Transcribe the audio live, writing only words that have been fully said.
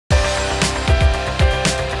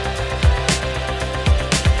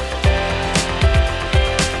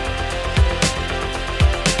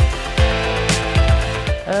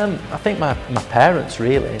I think my parents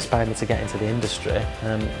really inspired me to get into the industry.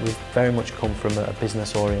 We've very much come from a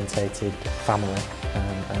business orientated family,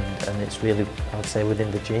 and it's really, I would say,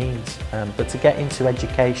 within the genes. But to get into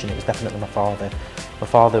education, it was definitely my father. My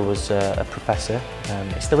father was a professor,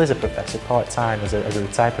 he still is a professor, part-time as a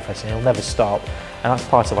retired professor, and he'll never stop, and that's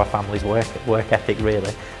part of our family's work ethic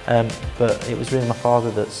really. But it was really my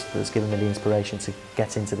father that's given me the inspiration to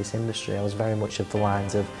get into this industry. I was very much of the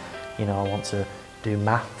lines of, you know, I want to do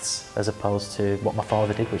maths as opposed to what my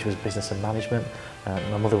father did, which was business and management.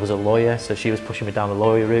 My mother was a lawyer, so she was pushing me down the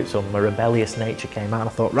lawyer route, so my rebellious nature came out and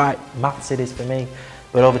I thought, right, maths it is for me.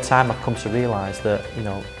 But over time I've come to realise that, you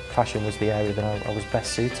know, fashion was the area that I was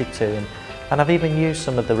best suited to, and I've even used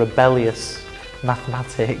some of the rebellious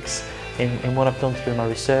mathematics in what I've done through my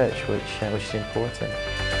research, which is important.